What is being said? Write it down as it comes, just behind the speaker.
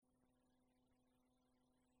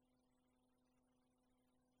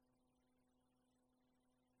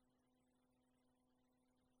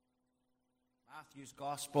Matthew's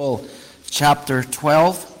Gospel, chapter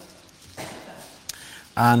 12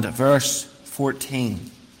 and verse 14.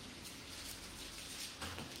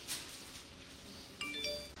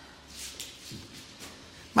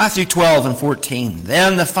 Matthew 12 and 14.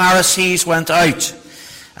 Then the Pharisees went out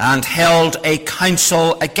and held a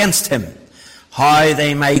council against him, how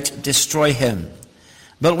they might destroy him.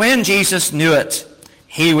 But when Jesus knew it,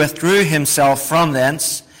 he withdrew himself from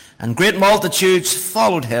thence, and great multitudes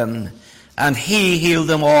followed him, and he healed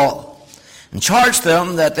them all, and charged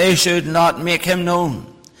them that they should not make him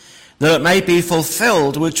known, that it might be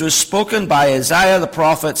fulfilled which was spoken by Isaiah the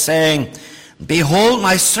prophet, saying, Behold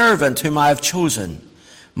my servant whom I have chosen,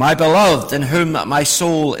 my beloved, in whom my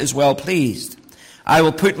soul is well pleased. I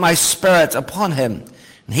will put my spirit upon him,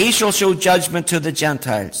 and he shall show judgment to the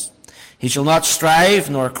Gentiles. He shall not strive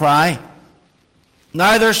nor cry,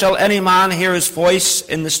 neither shall any man hear his voice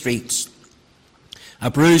in the streets. A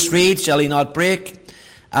bruised reed shall he not break,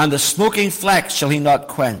 and a smoking flax shall he not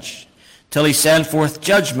quench, till he send forth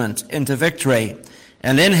judgment into victory,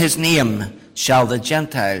 and in his name shall the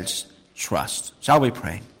Gentiles trust. Shall we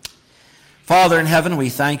pray? Father in heaven, we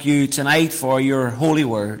thank you tonight for your holy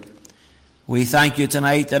word. We thank you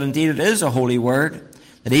tonight that indeed it is a holy word,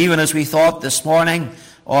 that even as we thought this morning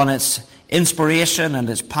on its inspiration and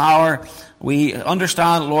its power, we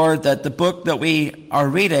understand, Lord, that the book that we are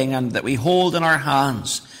reading and that we hold in our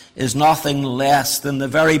hands is nothing less than the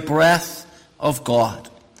very breath of God.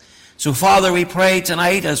 So, Father, we pray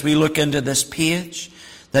tonight as we look into this page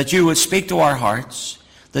that you would speak to our hearts,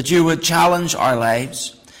 that you would challenge our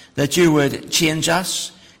lives, that you would change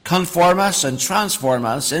us, conform us, and transform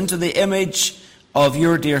us into the image of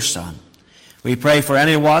your dear Son. We pray for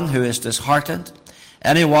anyone who is disheartened,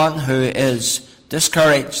 anyone who is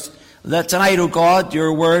discouraged, that tonight, O God,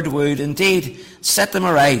 your word would indeed set them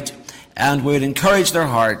aright and would encourage their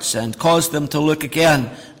hearts and cause them to look again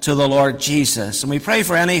to the Lord Jesus. And we pray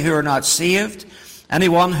for any who are not saved,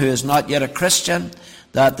 anyone who is not yet a Christian,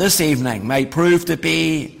 that this evening might prove to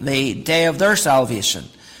be the day of their salvation,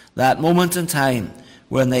 that moment in time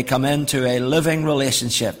when they come into a living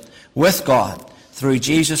relationship with God through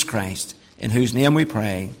Jesus Christ, in whose name we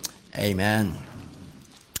pray. Amen.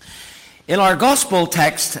 In our gospel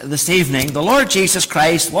text this evening, the Lord Jesus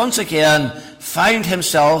Christ once again found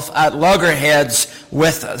himself at loggerheads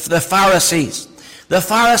with the Pharisees. The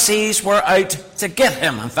Pharisees were out to get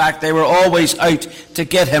him. In fact, they were always out to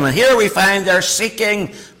get him. And here we find they're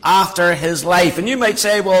seeking after his life. And you might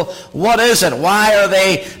say, well, what is it? Why are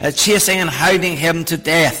they chasing and hounding him to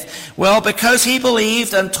death? Well, because he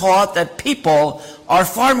believed and taught that people are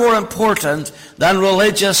far more important than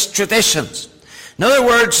religious traditions. In other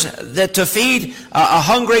words, that to feed a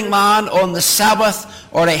hungry man on the Sabbath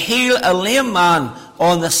or to heal a lame man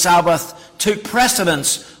on the Sabbath took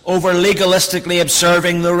precedence over legalistically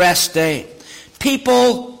observing the rest day.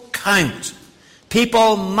 People count.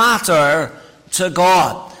 People matter to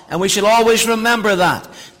God. And we should always remember that.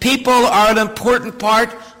 People are an important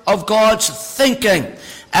part of God's thinking.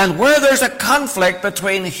 And where there's a conflict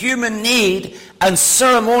between human need and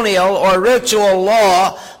ceremonial or ritual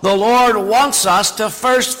law, the Lord wants us to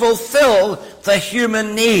first fulfill the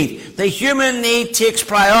human need. The human need takes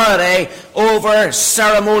priority over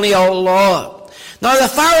ceremonial law. Now, the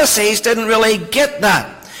Pharisees didn't really get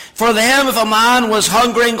that. For them, if a man was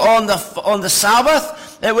hungering on the Sabbath,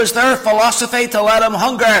 it was their philosophy to let him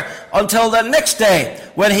hunger until the next day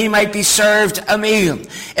when he might be served a meal.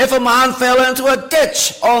 If a man fell into a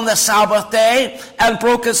ditch on the Sabbath day and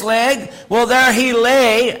broke his leg, well, there he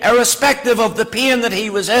lay, irrespective of the pain that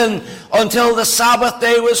he was in, until the Sabbath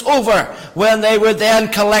day was over, when they would then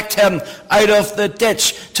collect him out of the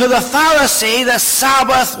ditch. To the Pharisee, the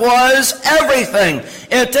Sabbath was everything.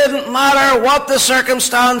 It didn't matter what the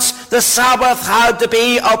circumstance, the Sabbath had to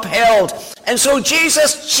be upheld. And so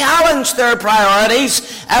Jesus challenged their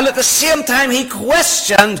priorities, and at the same time he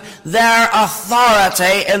questioned their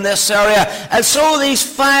authority in this area. And so these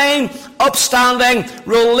fine, upstanding,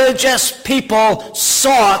 religious people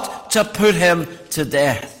sought to put him to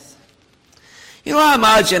death. You know, I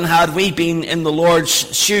imagine had we been in the Lord's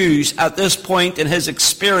shoes at this point in his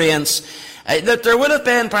experience, that there would have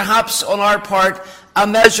been perhaps on our part a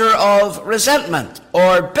measure of resentment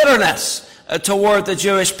or bitterness toward the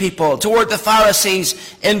Jewish people, toward the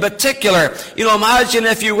Pharisees in particular. Imagine,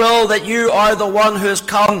 if you will, that you are the one who has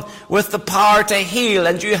come with the power to heal,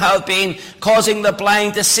 and you have been causing the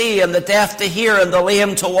blind to see, and the deaf to hear, and the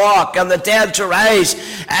lame to walk, and the dead to rise.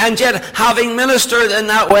 And yet, having ministered in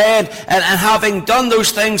that way, and having done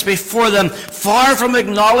those things before them, far from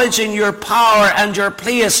acknowledging your power and your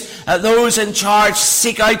place, those in charge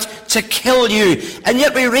seek out to kill you. And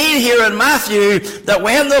yet we read here in Matthew that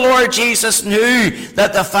when the Lord Jesus knew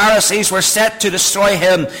that the Pharisees were set to destroy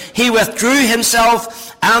him, he withdrew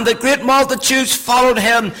himself, and the great multitudes followed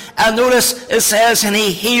him. And notice it says, and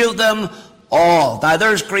he healed them all. Now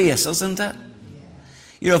there's grace, isn't it?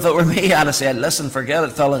 If it were me, I'd have said, listen, forget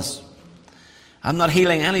it, fellas. I'm not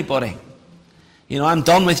healing anybody. I'm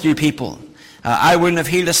done with you people. I wouldn't have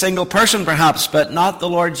healed a single person perhaps, but not the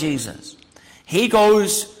Lord Jesus. He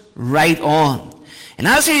goes right on. And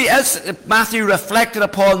as Matthew reflected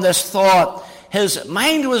upon this thought, his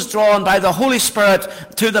mind was drawn by the Holy Spirit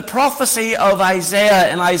to the prophecy of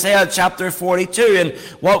Isaiah in Isaiah chapter 42, and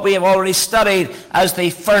what we have already studied as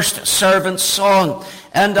the first servant song.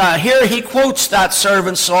 And here he quotes that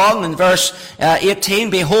servant song in verse 18,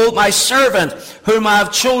 "Behold my servant, whom I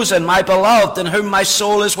have chosen, my beloved, in whom my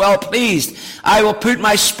soul is well pleased. I will put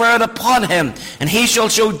my spirit upon him, and he shall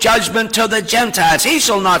show judgment to the Gentiles. He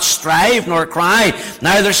shall not strive nor cry,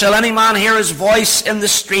 neither shall any man hear his voice in the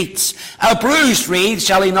streets. A bruised reed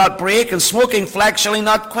shall he not break, and smoking flax shall he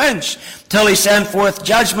not quench, till he send forth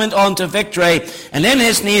judgment unto victory, and in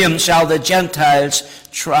his name shall the Gentiles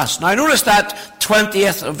trust." Now notice that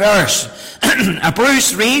 20th verse. "A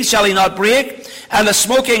bruised reed shall he not break, and a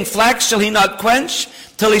smoking flax shall he not quench,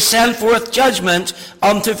 till he send forth judgment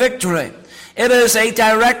unto victory." It is a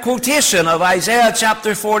direct quotation of Isaiah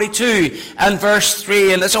chapter 42 and verse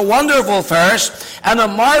 3. And it's a wonderful verse and a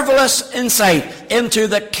marvelous insight into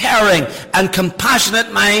the caring and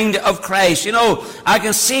compassionate mind of Christ. I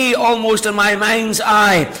can see almost in my mind's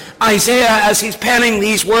eye Isaiah as he's penning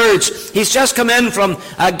these words. He's just come in from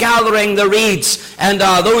gathering the reeds, and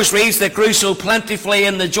those reeds that grew so plentifully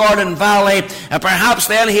in the Jordan Valley. Perhaps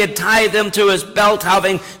then he had tied them to his belt,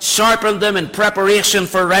 having sharpened them in preparation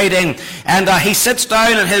for writing. And he sits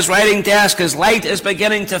down at his writing desk. His light is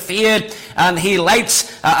beginning to fade, and he lights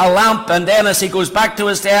a lamp. And then as he goes back to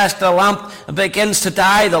his desk, the lamp begins to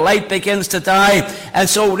die, the light begins to die. And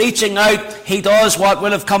so reaching out, he does what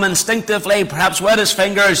would have come instinctively, perhaps with his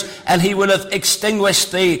fingers, and he would have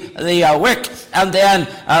extinguished the wick, and then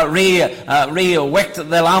re-wicked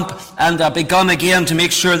the lamp, and begun again to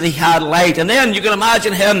make sure that he had light. And then you can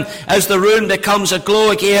imagine him as the room becomes aglow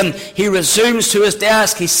again. He resumes to his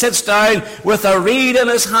desk. He sits down with a reed in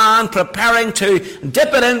his hand, preparing to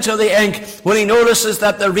dip it into the ink, when he notices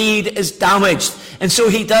that the reed is damaged. And so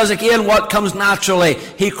he does again what comes naturally.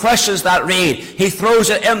 He crushes that reed. He throws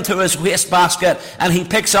it into his wastebasket, and he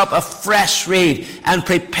picks up a fresh reed and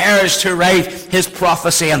prepares to write his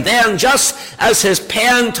prophecy. And then just as his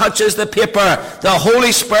pen touches the paper, the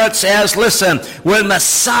Holy Spirit says, listen, when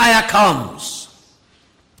Messiah comes,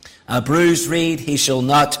 a bruised reed he shall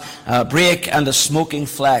not break, and a smoking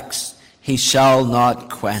flax he shall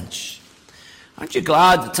not quench. Aren't you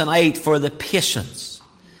glad tonight for the patience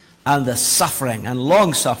and the suffering and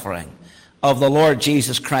long-suffering of the Lord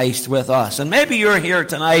Jesus Christ with us? And maybe you're here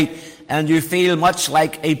tonight and you feel much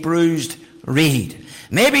like a bruised reed.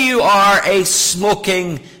 Maybe you are a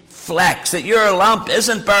smoking flax, that your lamp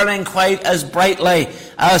isn't burning quite as brightly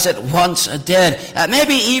as it once did.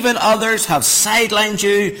 Maybe even others have sidelined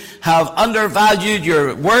you, have undervalued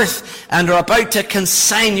your worth, and are about to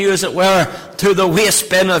consign you, as it were, to the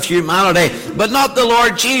waste bin of humanity. But not the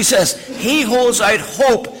Lord Jesus. He holds out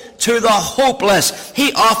hope to the hopeless.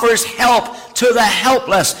 He offers help to the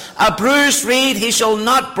helpless. A bruised reed he shall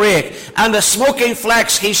not break, and a smoking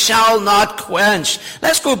flax he shall not quench.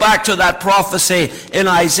 Let's go back to that prophecy in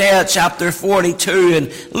Isaiah chapter 42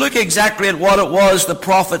 and look exactly at what it was the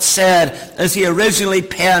prophet said as he originally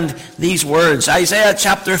penned these words. Isaiah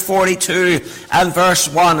chapter 42 and verse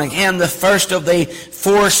 1. Again, the first of the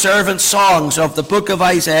 4 servant songs of the book of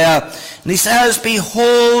Isaiah. And he says,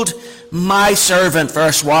 "Behold my servant,"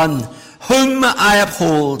 verse 1, "whom I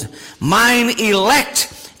uphold, mine elect,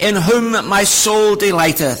 in whom my soul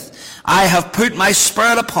delighteth. I have put my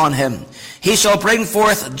spirit upon him. He shall bring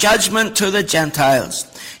forth judgment to the Gentiles.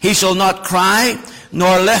 He shall not cry,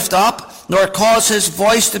 nor lift up, nor cause his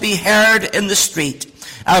voice to be heard in the street.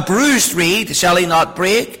 A bruised reed shall he not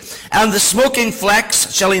break, and the smoking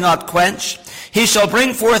flax shall he not quench. He shall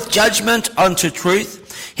bring forth judgment unto truth.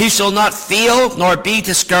 He shall not fail nor be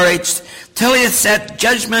discouraged, till he hath set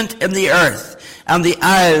judgment in the earth, and the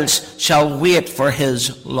isles shall wait for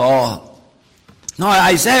his law." Now,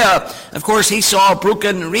 Isaiah, of course, he saw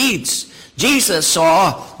broken reeds. Jesus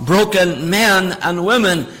saw broken men and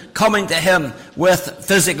women coming to him with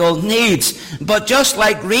physical needs. But just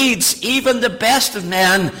like reeds, even the best of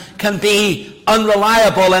men can be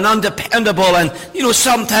unreliable and undependable. And,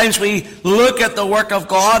 sometimes we look at the work of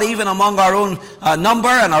God, even among our own number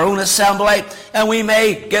and our own assembly, and we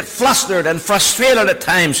may get flustered and frustrated at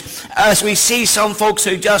times as we see some folks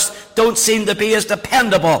who just don't seem to be as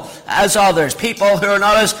dependable as others, people who are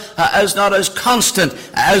not as constant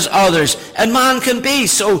as others. And man can be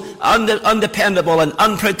so undependable and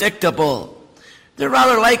unpredictable. They're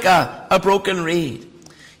rather like a broken reed.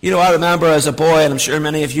 I remember as a boy, and I'm sure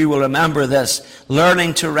many of you will remember this,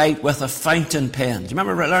 learning to write with a fountain pen. Do you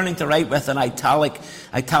remember learning to write with an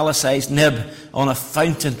italicized nib on a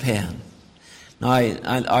fountain pen? Now,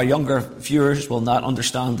 our younger viewers will not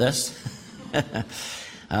understand this. They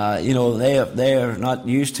are not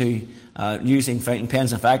used to using fountain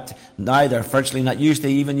pens. In fact, now they're virtually not used to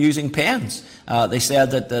even using pens. They said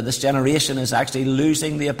that this generation is actually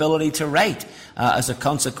losing the ability to write as a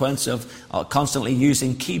consequence of constantly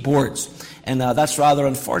using keyboards. And that's rather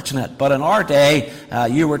unfortunate. But in our day,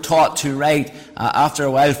 you were taught to write after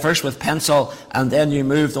a while, first with pencil, and then you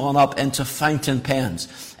moved on up into fountain pens.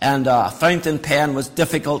 And a fountain pen was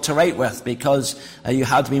difficult to write with because you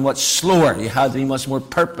had to be much slower. You had to be much more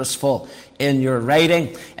purposeful in your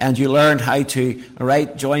writing, and you learned how to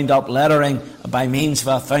write joined up lettering by means of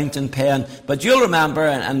a fountain pen. But you'll remember,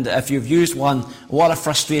 and if you've used one, what a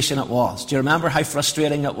frustration it was. Do you remember how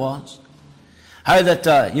frustrating it was? How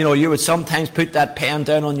that, you would sometimes put that pen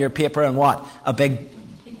down on your paper and what? A big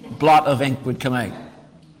blot of ink would come out.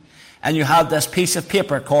 And you had this piece of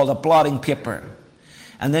paper called a blotting paper.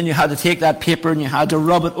 And then you had to take that paper and you had to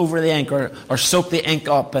rub it over the ink or soak the ink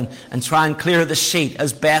up and try and clear the sheet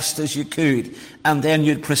as best as you could. And then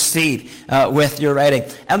you'd proceed with your writing.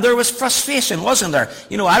 And there was frustration, wasn't there?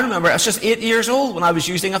 I remember I was just 8 years old when I was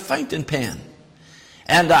using a fountain pen.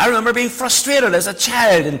 And I remember being frustrated as a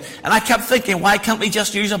child, and I kept thinking, why can't we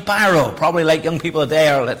just use a biro? Probably like young people today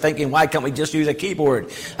are thinking, why can't we just use a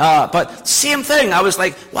keyboard? But same thing, I was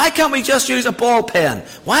like, why can't we just use a ball pen?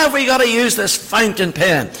 Why have we got to use this fountain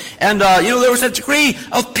pen? And, there was a degree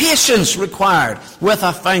of patience required with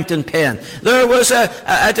a fountain pen. There was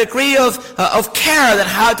a degree of care that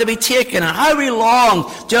had to be taken, and how we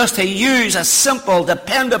longed just to use a simple,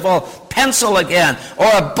 dependable pencil again, or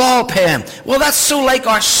a ball pen. Well, that's so like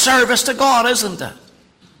our service to God, isn't it?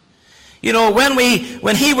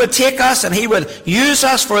 When He would take us and He would use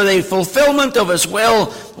us for the fulfillment of His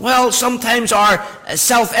will, well, sometimes our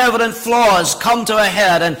self-evident flaws come to a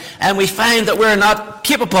head, and we find that we're not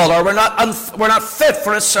capable, or we're not fit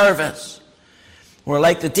for His service. We're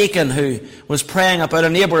like the deacon who was praying about a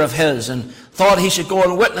neighbor of his and thought he should go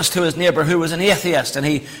and witness to his neighbor who was an atheist. And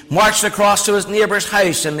he marched across to his neighbor's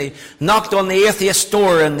house and he knocked on the atheist's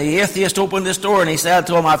door, and the atheist opened his door and he said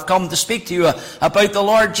to him, "I've come to speak to you about the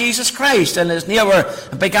Lord Jesus Christ." And his neighbor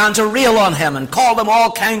began to rail on him and called him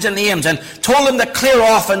all kinds of names and told him to clear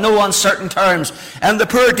off in no uncertain terms. And the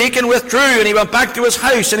poor deacon withdrew and he went back to his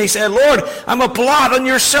house and he said, "Lord, I'm a blot on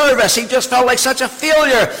your service." He just felt like such a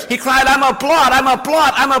failure. He cried, "I'm a blot, I'm a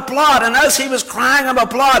blot, I'm a blot." And as he was crying, "I'm a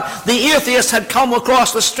blot," the atheist had come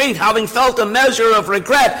across the street, having felt a measure of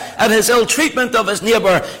regret at his ill treatment of his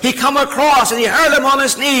neighbor. He come across and he heard him on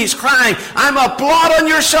his knees crying, "I'm a blot on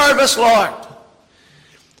your service, Lord."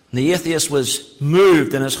 And the atheist was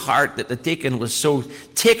moved in his heart that the deacon was so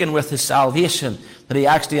taken with his salvation that he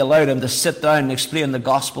actually allowed him to sit down and explain the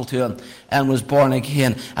gospel to him and was born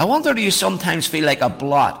again. I wonder, do you sometimes feel like a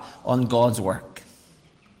blot on God's work?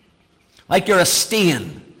 Like you're a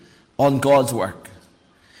stain on God's work?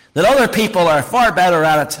 That other people are far better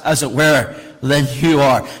at it, as it were, than you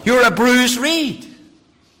are. You're a bruised reed.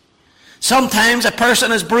 Sometimes a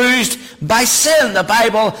person is bruised by sin. The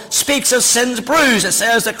Bible speaks of sin's bruise. It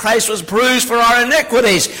says that Christ was bruised for our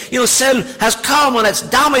iniquities. Sin has come and it's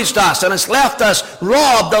damaged us and it's left us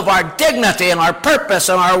robbed of our dignity and our purpose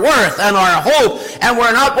and our worth and our hope. And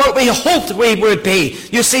we're not what we hoped we would be.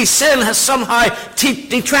 You see, sin has somehow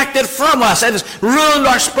detracted from us and has ruined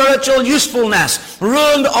our spiritual usefulness,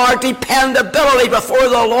 ruined our dependability before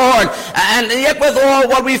the Lord. And yet with all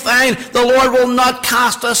what we find, the Lord will not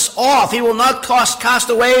cast us off. He will not cast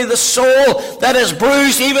away the soul that is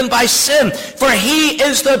bruised even by sin. For He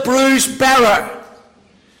is the bruise bearer.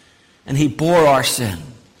 And He bore our sin.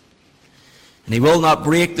 And He will not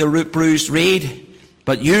break the bruised reed,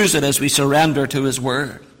 but use it as we surrender to His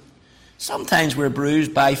word. Sometimes we're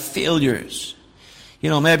bruised by failures.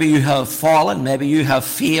 Maybe you have fallen, maybe you have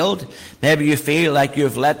failed, maybe you feel like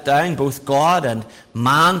you've let down both God and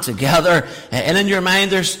man together, and in your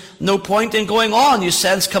mind there's no point in going on. You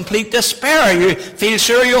sense complete despair. You feel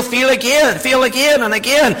sure you'll feel again and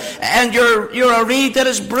again, and you're a reed that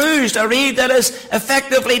is bruised, a reed that is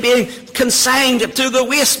effectively being consigned to the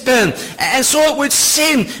waste bin. And so it would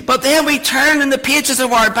seem. But then we turn in the pages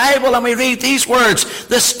of our Bible and we read these words: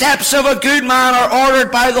 the steps of a good man are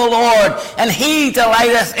ordered by the Lord, and he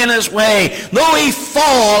delighteth in his way. Though he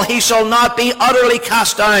fall, he shall not be utterly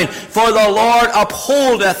cast down, for the Lord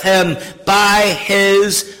upholdeth him by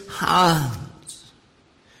his hands.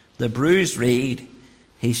 The bruised reed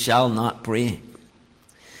he shall not break.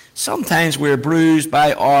 Sometimes we're bruised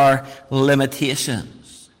by our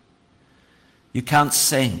limitations. You can't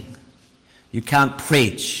sing. You can't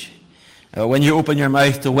preach. When you open your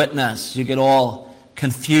mouth to witness, you get all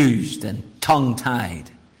confused and tongue-tied.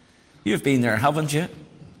 You've been there, haven't you?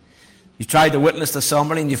 You've tried to witness to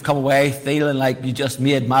somebody and you've come away feeling like you just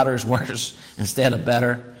made matters worse instead of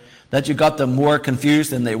better. That you got them more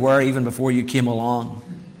confused than they were even before you came along.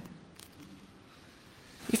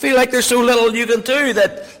 You feel like there's so little you can do,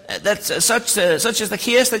 that such is the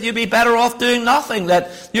case that you'd be better off doing nothing,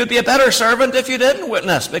 that you'd be a better servant if you didn't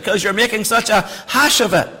witness, because you're making such a hash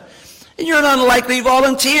of it. And you're an unlikely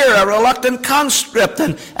volunteer, a reluctant conscript,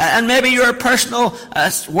 and maybe your personal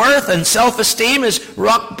worth and self-esteem is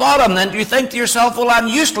rock bottom, and you think to yourself, well, I'm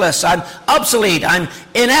useless, I'm obsolete, I'm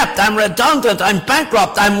inept, I'm redundant, I'm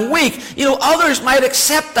bankrupt, I'm weak. You know, others might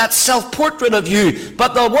accept that self-portrait of you,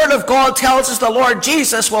 but the Word of God tells us the Lord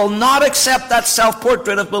Jesus will not accept that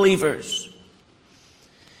self-portrait of believers.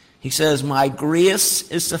 He says, my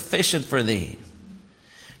grace is sufficient for thee,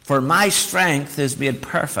 for my strength is made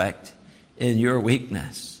perfect in your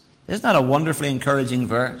weakness. Isn't that a wonderfully encouraging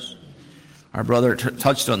verse? Our brother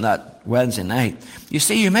touched on that Wednesday night. You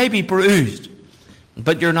see, you may be bruised,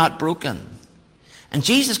 but you're not broken. And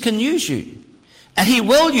Jesus can use you. And he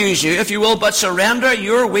will use you if you will but surrender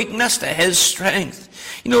your weakness to his strength.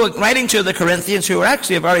 You know, writing to the Corinthians, who are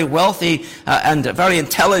actually a very wealthy and a very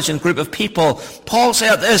intelligent group of people, Paul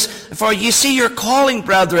said this: for ye see your calling,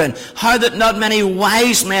 brethren, how that not many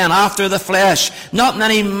wise men after the flesh, not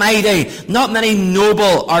many mighty, not many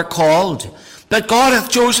noble are called. But God hath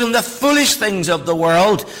chosen the foolish things of the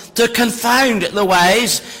world to confound the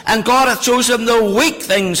wise, and God hath chosen the weak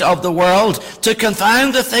things of the world to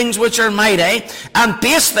confound the things which are mighty, and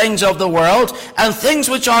base things of the world, and things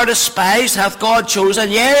which are despised hath God chosen,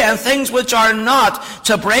 yea, and things which are not,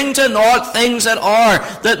 to bring to naught things that are,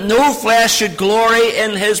 that no flesh should glory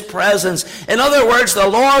in his presence. In other words, the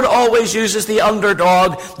Lord always uses the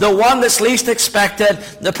underdog, the one that's least expected,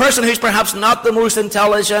 the person who's perhaps not the most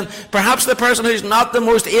intelligent, perhaps the person who's not the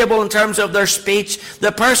most able in terms of their speech,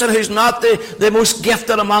 the person who's not the most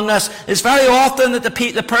gifted among us, is very often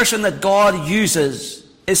the person that God uses,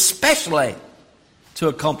 especially to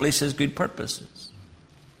accomplish his good purposes.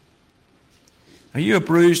 Are you a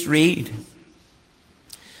bruised reed?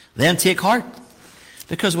 Then take heart,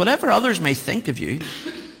 because whatever others may think of you,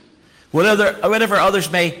 whatever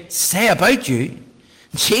others may say about you,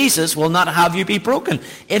 Jesus will not have you be broken.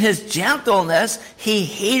 In his gentleness, he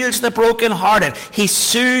heals the brokenhearted. He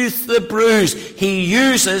soothes the bruised. He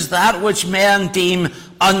uses that which men deem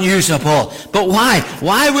unusable. But why?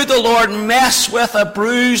 Why would the Lord mess with a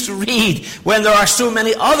bruised reed when there are so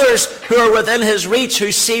many others who are within his reach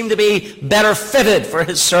who seem to be better fitted for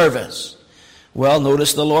his service? Well,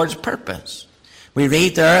 notice the Lord's purpose. We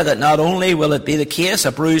read there that not only will it be the case,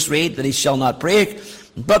 a bruised reed that he shall not break,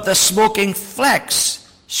 but the smoking flecks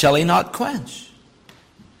shall he not quench.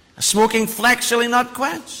 A smoking flex shall he not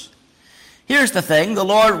quench. Here's the thing, the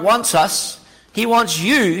Lord wants us, he wants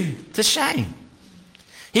you to shine.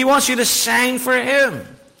 He wants you to shine for him.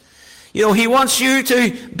 You know, he wants you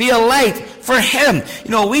to be a light for him.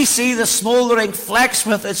 You know, we see the smoldering flex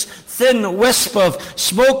with its thin wisp of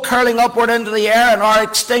smoke curling upward into the air, and our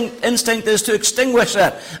instinct is to extinguish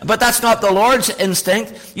it. But that's not the Lord's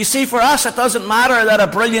instinct. You see, for us, it doesn't matter that a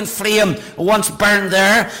brilliant flame once burned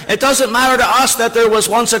there. It doesn't matter to us that there was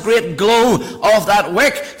once a great glow of that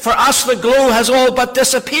wick. For us, the glow has all but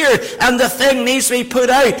disappeared, and the thing needs to be put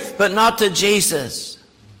out, but not to Jesus.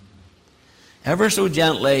 Ever so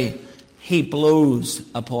gently, he blows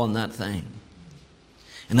upon that thing.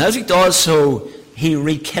 And as he does so, he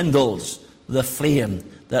rekindles the flame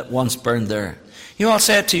that once burned there. You know, I'll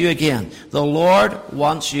say it to you again. The Lord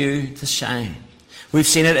wants you to shine. We've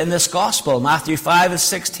seen it in this gospel, Matthew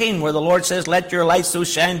 5:16, where the Lord says, let your light so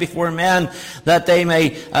shine before men that they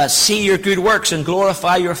may see your good works and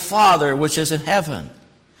glorify your Father which is in heaven.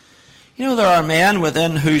 You know, there are men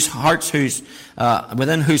within whose hearts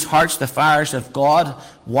the fires of God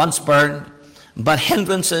once burned, But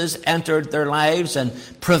hindrances entered their lives and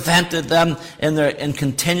prevented them in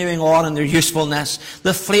continuing on in their usefulness.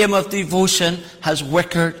 The flame of devotion has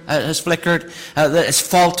flickered, it's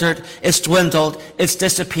faltered, it's dwindled, it's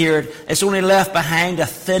disappeared. It's only left behind a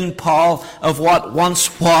thin pall of what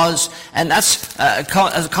once was. And that's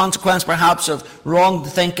as a consequence perhaps of wrong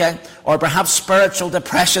thinking, or perhaps spiritual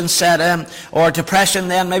depression set in, or depression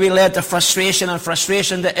then maybe led to frustration, and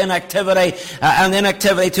frustration to inactivity, and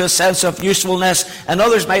inactivity to a sense of usefulness. And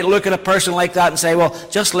others might look at a person like that and say, well,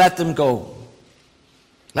 just let them go.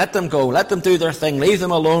 Let them go. Let them do their thing. Leave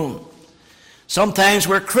them alone. Sometimes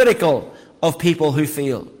we're critical of people who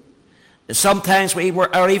fail. Sometimes we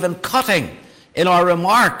are even cutting in our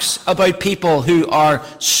remarks about people who are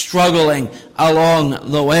struggling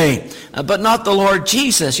along the way. But not the Lord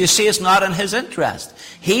Jesus. You see, it's not in his interest.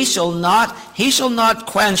 He shall not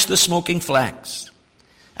quench the smoking flax.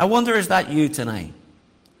 I wonder, is that you tonight?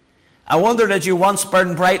 I wonder, did you once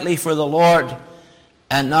burn brightly for the Lord,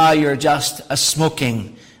 and now you're just a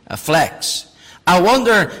smoking flax? I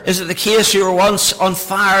wonder, is it the case you were once on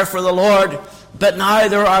fire for the Lord, but now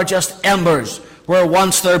there are just embers, where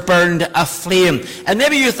once there burned a flame? And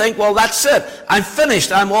maybe you think, well, that's it. I'm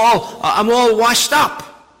finished. I'm all washed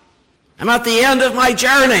up. I'm at the end of my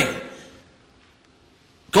journey.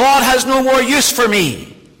 God has no more use for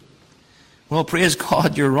me. Well, praise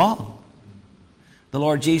God, you're wrong. The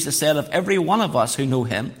Lord Jesus said of every one of us who know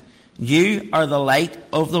him, you are the light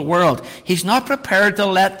of the world. He's not prepared to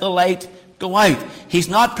let the light go out. He's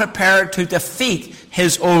not prepared to defeat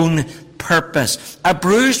his own purpose. A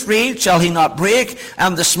bruised reed shall he not break,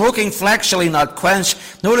 and the smoking flax shall he not quench.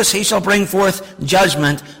 Notice, he shall bring forth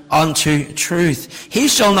judgment unto truth. He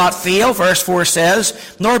shall not fail, verse 4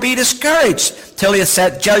 says, nor be discouraged till he hath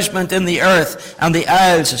set judgment in the earth, and the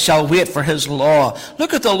isles shall wait for his law.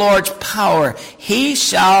 Look at the Lord's power. He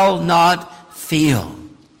shall not fail.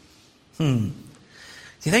 Do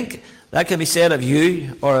you think that can be said of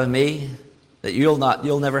you or of me, that you'll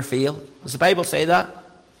never fail? Does the Bible say that?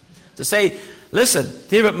 To say, listen,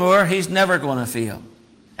 David Moore, he's never going to fail.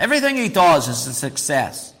 Everything he does is a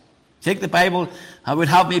success. Think the Bible would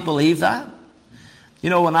have me believe that? You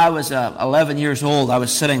know, when I was 11 years old, I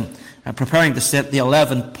was sitting, preparing to sit the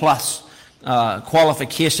 11 plus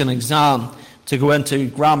qualification exam to go into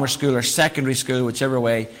grammar school or secondary school, whichever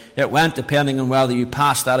way it went, depending on whether you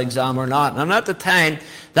passed that exam or not. And at the time,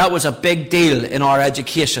 that was a big deal in our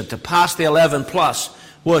education. To pass the 11 plus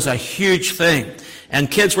was a huge thing. And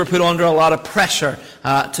kids were put under a lot of pressure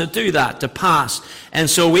to do that, to pass. And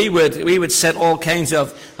so we would set all kinds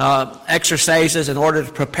of exercises in order to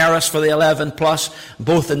prepare us for the 11 plus,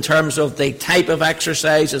 both in terms of the type of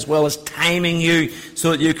exercise as well as timing you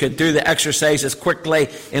so that you could do the exercises quickly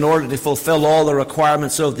in order to fulfill all the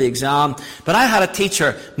requirements of the exam. But I had a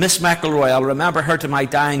teacher, Miss McElroy. I'll remember her to my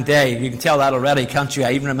dying day. You can tell that already, can't you?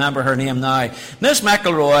 I even remember her name now. Miss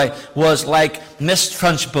McElroy was like Miss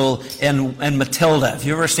Trunchbull in Matilda. Have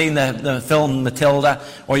you ever seen the film Matilda,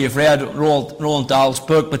 or you've read Roald Dahl's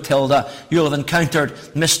book Matilda, you'll have encountered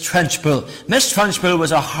Miss Trunchbull. Miss Trunchbull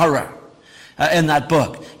was a horror in that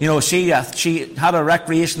book. You know, she had a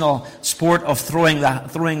recreational sport of throwing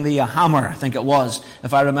the hammer, I think it was,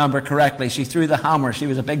 if I remember correctly. She threw the hammer. She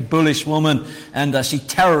was a big bullish woman, and she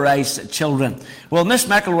terrorized children. Well, Miss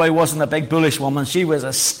McElroy wasn't a big bullish woman. She was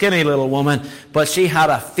a skinny little woman, but she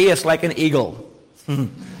had a face like an eagle.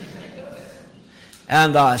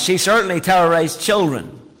 And she certainly terrorized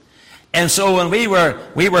children. And so when we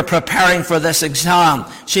were preparing for this exam,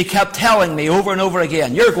 she kept telling me over and over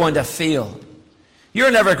again, you're going to fail.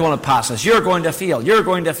 You're never going to pass this. You're going to fail. You're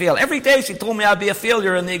going to fail. Every day she told me I'd be a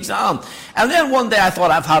failure in the exam. And then one day I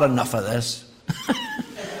thought, I've had enough of this.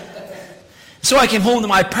 So I came home to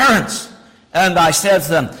my parents, and I said to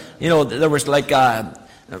them, you know, there was like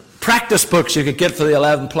practice books you could get for the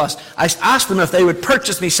 11 plus. I asked them if they would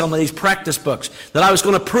purchase me some of these practice books, that I was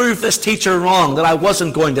going to prove this teacher wrong, that I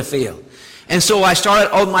wasn't going to fail. And so I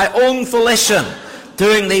started on my own volition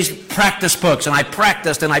doing these practice books, and I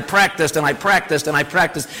practiced and I practiced and I practiced and I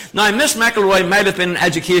practiced. Now, Miss McElroy might have been an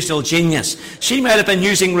educational genius. She might have been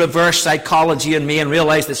using reverse psychology in me and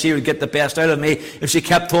realized that she would get the best out of me if she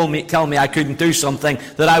kept telling me I couldn't do something,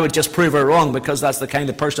 that I would just prove her wrong, because that's the kind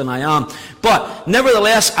of person I am. But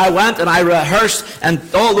nevertheless, I went and I rehearsed and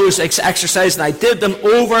all those exercises, and I did them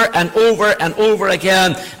over and over and over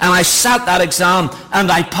again, and I sat that exam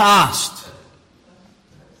and I passed.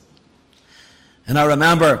 And I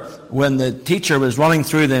remember when the teacher was running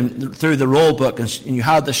through the roll book, and you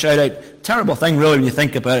had to shout out, terrible thing really when you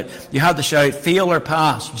think about it, you had to shout out, fail or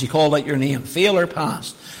pass. And she called out your name, fail or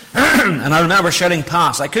pass. And I remember shouting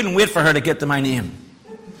pass. I couldn't wait for her to get to my name.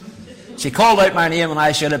 She called out my name and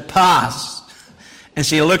I shouted, pass. And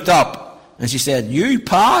she looked up and she said, you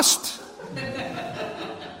passed?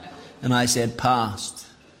 And I said, passed.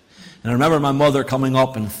 And I remember my mother coming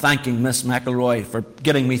up and thanking Miss McElroy for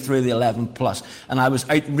getting me through the 11 plus. And I was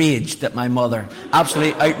outraged at my mother.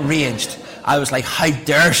 Absolutely outraged. I was like, how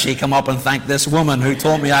dare she come up and thank this woman who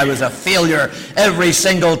told me I was a failure every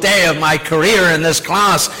single day of my career in this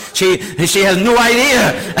class. She has no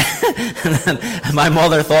idea. And my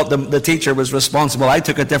mother thought the teacher was responsible. I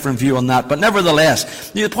took a different view on that. But nevertheless,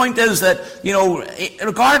 the point is that,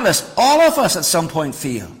 regardless, all of us at some point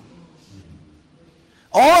fail.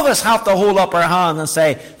 All of us have to hold up our hand and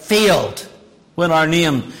say, failed, when our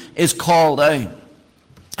name is called out.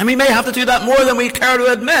 And we may have to do that more than we care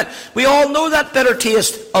to admit. We all know that bitter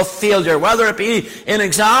taste of failure, whether it be in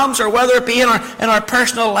exams or whether it be in our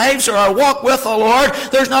personal lives or our walk with the Lord.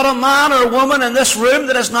 There's not a man or a woman in this room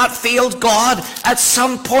that has not failed God at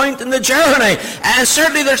some point in the journey. And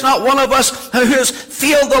certainly there's not one of us who has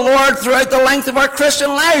failed the Lord throughout the length of our Christian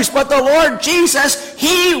lives. But the Lord Jesus,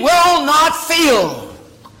 He will not fail.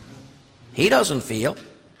 He doesn't fail.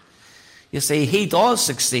 You see, He does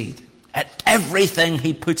succeed at everything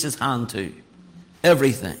He puts His hand to.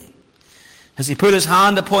 Everything. Has He put His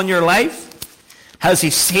hand upon your life? Has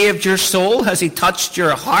He saved your soul? Has He touched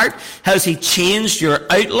your heart? Has He changed your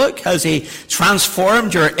outlook? Has He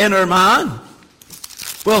transformed your inner man?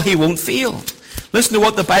 Well, He won't fail. Listen to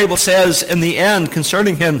what the Bible says in the end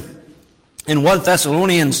concerning Him. In 1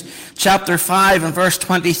 Thessalonians chapter 5 and verse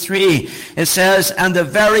 23, it says, and the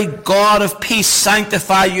very God of peace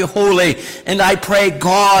sanctify you wholly. And I pray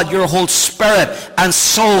God, your whole spirit and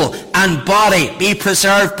soul and body be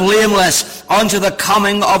preserved blameless unto the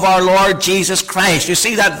coming of our Lord Jesus Christ. You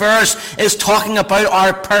see, that verse is talking about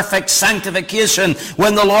our perfect sanctification.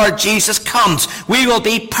 When the Lord Jesus comes, we will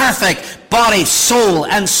be perfect. Body, soul,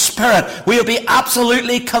 and spirit. We will be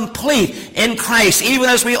absolutely complete in Christ, even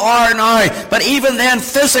as we are now. But even then,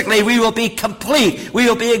 physically, we will be complete. We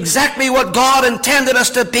will be exactly what God intended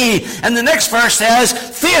us to be. And the next verse says,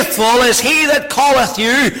 faithful is He that calleth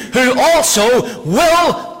you, who also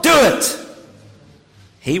will do it.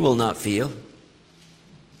 He will not fail.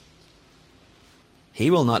 He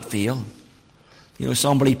will not fail.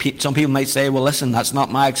 Some people might say, well, listen, that's not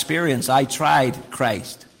my experience. I tried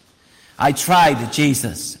Christ. I tried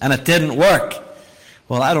Jesus, and it didn't work.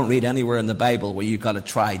 Well, I don't read anywhere in the Bible where you've got to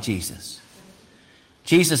try Jesus.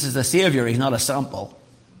 Jesus is the Savior. He's not a sample.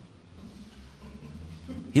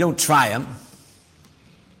 You don't try Him.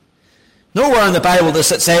 Nowhere in the Bible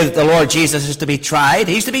does it say that the Lord Jesus is to be tried.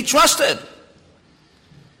 He's to be trusted.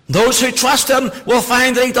 Those who trust Him will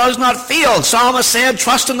find that He does not fail. Psalmist said,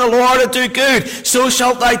 trust in the Lord and do good, so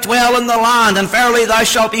shalt thou dwell in the land, and verily thou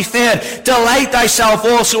shalt be fed. Delight thyself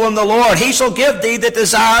also in the Lord. He shall give thee the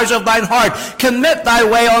desires of thine heart. Commit thy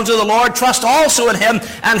way unto the Lord. Trust also in Him,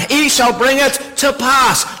 and He shall bring it to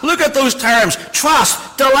pass. Look at those terms.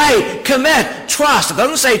 Trust, delight, commit, trust. It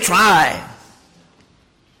doesn't say try.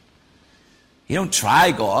 You don't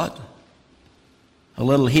try God. A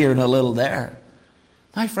little here and a little there.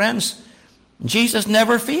 My friends, Jesus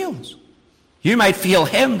never fails. You might fail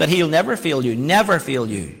Him, but He'll never fail you. Never fail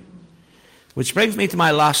you. Which brings me to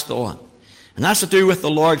my last thought. And that's to do with the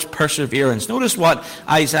Lord's perseverance. Notice what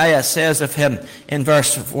Isaiah says of Him in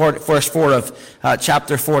verse 4 of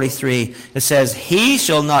chapter 43. It says, He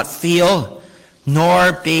shall not fail,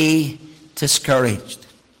 nor be discouraged.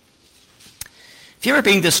 Have you ever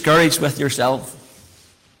been discouraged with yourself?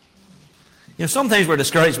 Sometimes we're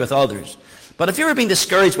discouraged with others. But if you've ever been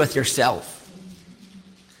discouraged with yourself,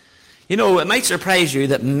 it might surprise you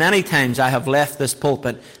that many times I have left this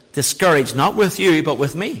pulpit discouraged, not with you, but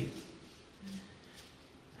with me.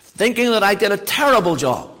 Thinking that I did a terrible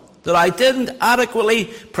job, that I didn't adequately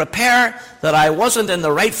prepare, that I wasn't in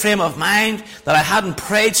the right frame of mind, that I hadn't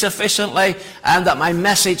prayed sufficiently, and that my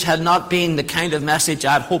message had not been the kind of message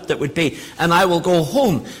I'd hoped it would be. And I will go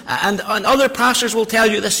home. And other pastors will tell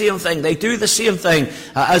you the same thing. They do the same thing.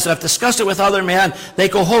 As I've discussed it with other men, they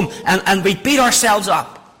go home and we beat ourselves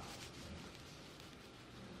up.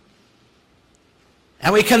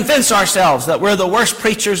 And we convince ourselves that we're the worst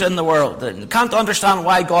preachers in the world. And can't understand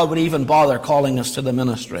why God would even bother calling us to the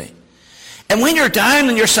ministry. And when you're down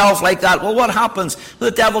on yourself like that, well, what happens? The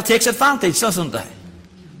devil takes advantage, doesn't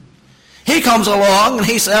he? He comes along and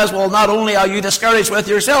he says, well, not only are you discouraged with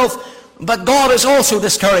yourself, but God is also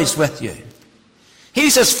discouraged with you.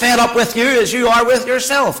 He's as fed up with you as you are with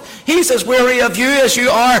yourself. He's as weary of you as you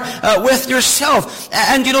are with yourself.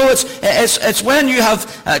 And it's when you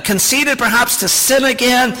have conceded perhaps to sin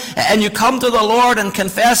again, and you come to the Lord and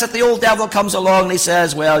confess it, the old devil comes along and he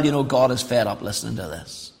says, well, God is fed up listening to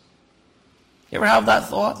this. You ever have that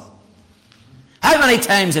thought? How many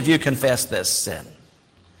times have you confessed this sin?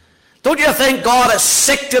 Don't you think God is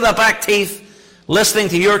sick to the back teeth listening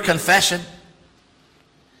to your confession?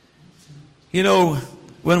 You know,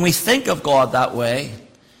 when we think of God that way,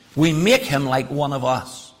 we make him like one of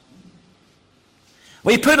us.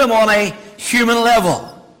 We put him on a human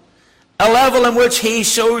level, a level in which he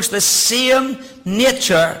shows the same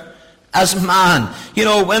nature as man. You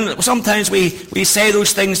know, when sometimes we say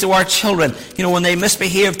those things to our children, you know, when they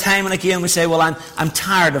misbehave time and again, we say, well, I'm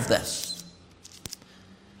tired of this.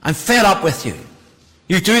 I'm fed up with you.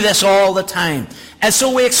 You do this all the time. And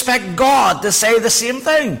so we expect God to say the same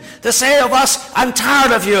thing. To say of us, I'm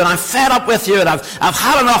tired of you and I'm fed up with you and I've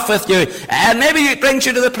had enough with you. And maybe it brings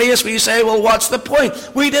you to the place where you say, well, what's the point?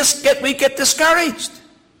 We get discouraged.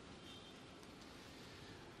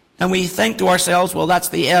 And we think to ourselves, well, that's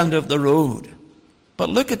the end of the road. But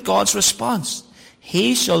look at God's response.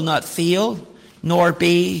 He shall not fail nor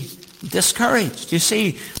be discouraged. You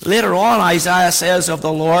see, later on Isaiah says of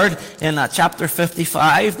the Lord in chapter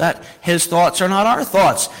 55 that his thoughts are not our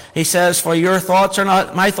thoughts. He says, for your thoughts are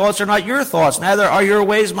not, my thoughts are not your thoughts, neither are your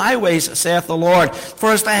ways my ways, saith the Lord.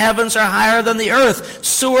 For as the heavens are higher than the earth,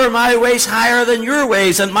 so are my ways higher than your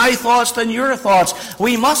ways, and my thoughts than your thoughts.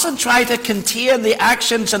 We mustn't try to contain the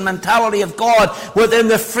actions and mentality of God within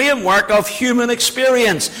the framework of human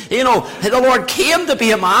experience. You know, the Lord came to be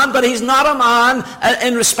a man, but he's not a man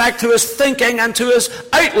in respect to his thinking and to his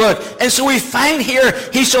outlook. And so we find here,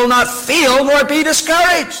 he shall not fail nor be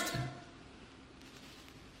discouraged.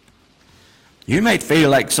 You might feel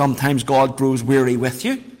like sometimes God grows weary with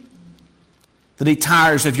you, that he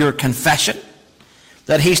tires of your confession,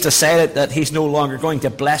 that he's decided that he's no longer going to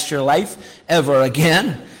bless your life ever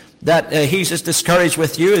again, that he's as discouraged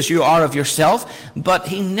with you as you are of yourself, but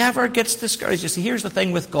he never gets discouraged. You see, here's the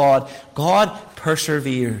thing with God. God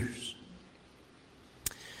perseveres.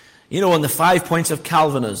 You know, in the 5 points of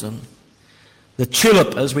Calvinism, the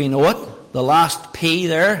tulip as we know it, the last P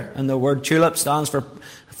there, and the word tulip stands for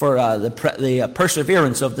the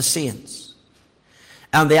perseverance of the saints.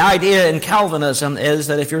 And the idea in Calvinism is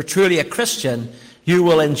that if you're truly a Christian, you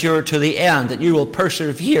will endure to the end, that you will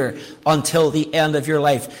persevere until the end of your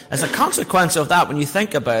life. As a consequence of that, when you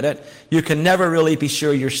think about it, you can never really be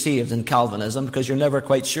sure you're saved in Calvinism because you're never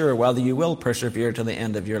quite sure whether you will persevere to the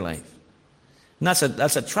end of your life. And that's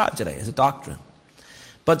a tragedy, it's a doctrine.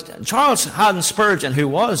 But Charles Haddon Spurgeon, who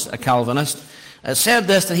was a Calvinist, said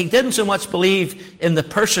this, that he didn't so much believe in the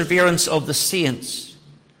perseverance of the saints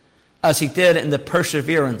as he did in the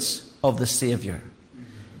perseverance of the Savior.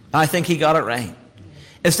 I think he got it right.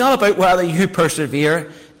 It's not about whether you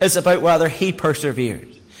persevere, it's about whether he perseveres.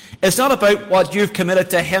 It's not about what you've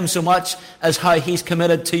committed to him so much as how he's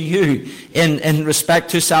committed to you in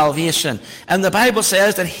respect to salvation. And the Bible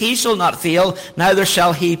says that he shall not fail, neither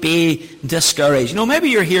shall he be discouraged. You know,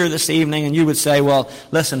 maybe you're here this evening and you would say, well,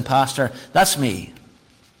 listen, Pastor, that's me.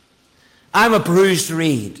 I'm a bruised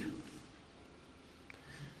reed.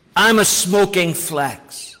 I'm a smoking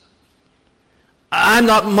flax. I'm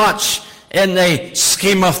not much in the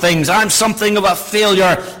scheme of things. I'm something of a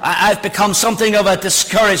failure. I've become something of a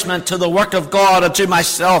discouragement to the work of God and to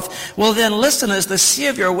myself. Well then listen as the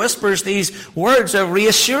Savior whispers these words of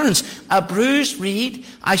reassurance. A bruised reed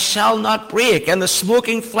I shall not break, and the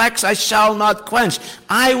smoking flax I shall not quench.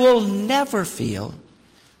 I will never fail.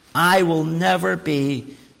 I will never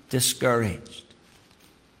be discouraged.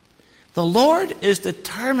 The Lord is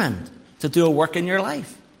determined to do a work in your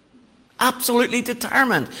life. Absolutely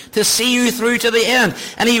determined to see you through to the end.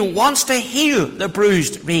 And he wants to heal the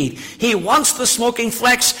bruised reed. He wants the smoking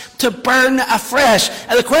flax to burn afresh.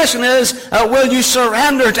 And the question is, will you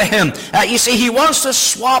surrender to him? You see, he wants to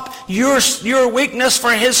swap your weakness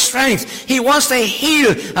for his strength. He wants to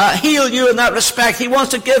heal you in that respect. He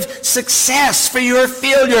wants to give success for your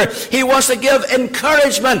failure. He wants to give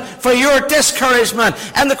encouragement for your discouragement.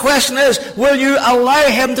 And the question is, will you allow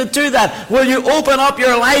him to do that? Will you open up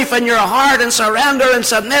your life and your heart and surrender and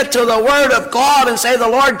submit to the Word of God and say, the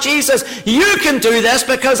Lord Jesus, you can do this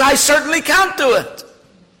because I certainly can't do it.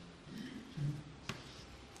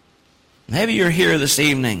 Maybe you're here this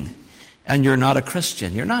evening and you're not a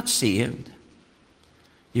Christian. You're not saved.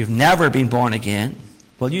 You've never been born again.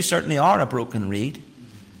 Well, you certainly are a broken reed.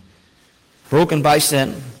 Broken by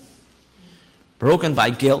sin. Broken by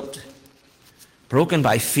guilt. Broken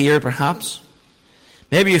by fear, perhaps.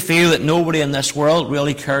 Maybe you feel that nobody in this world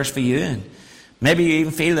really cares for you. And maybe you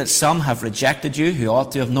even feel that some have rejected you who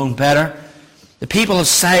ought to have known better. The people have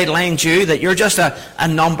sidelined you, that you're just a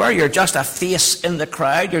number, you're just a face in the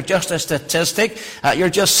crowd, you're just a statistic, you're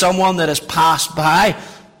just someone that has passed by,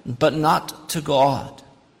 but not to God.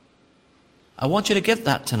 I want you to give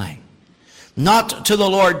that tonight. Not to the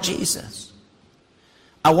Lord Jesus.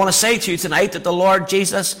 I want to say to you tonight that the Lord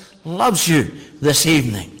Jesus loves you this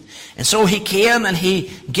evening. And so he came and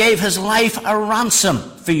he gave his life a ransom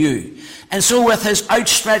for you. And so with his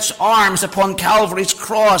outstretched arms upon Calvary's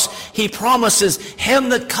cross, he promises, him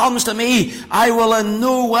that comes to me, I will in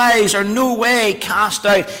no wise or no way cast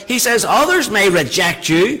out. He says, others may reject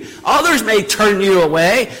you, others may turn you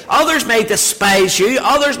away, others may despise you,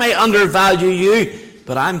 others may undervalue you,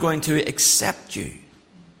 but I'm going to accept you.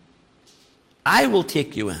 I will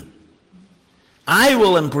take you in. I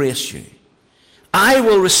will embrace you. I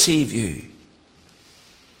will receive you.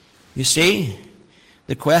 You see,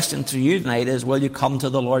 the question to you tonight is, will you come to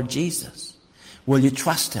the Lord Jesus? Will you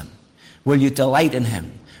trust him? Will you delight in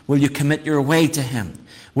him? Will you commit your way to him?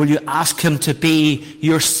 Will you ask him to be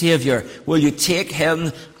your Savior? Will you take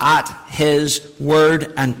him at his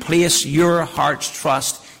word and place your heart's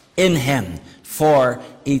trust in him for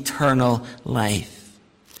eternal life?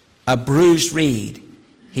 A bruised reed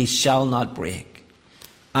he shall not break,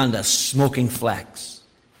 and a smoking flax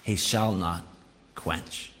he shall not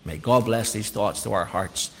quench. May God bless these thoughts to our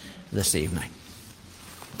hearts this evening.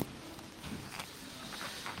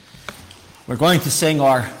 We're going to sing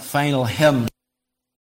our final hymn.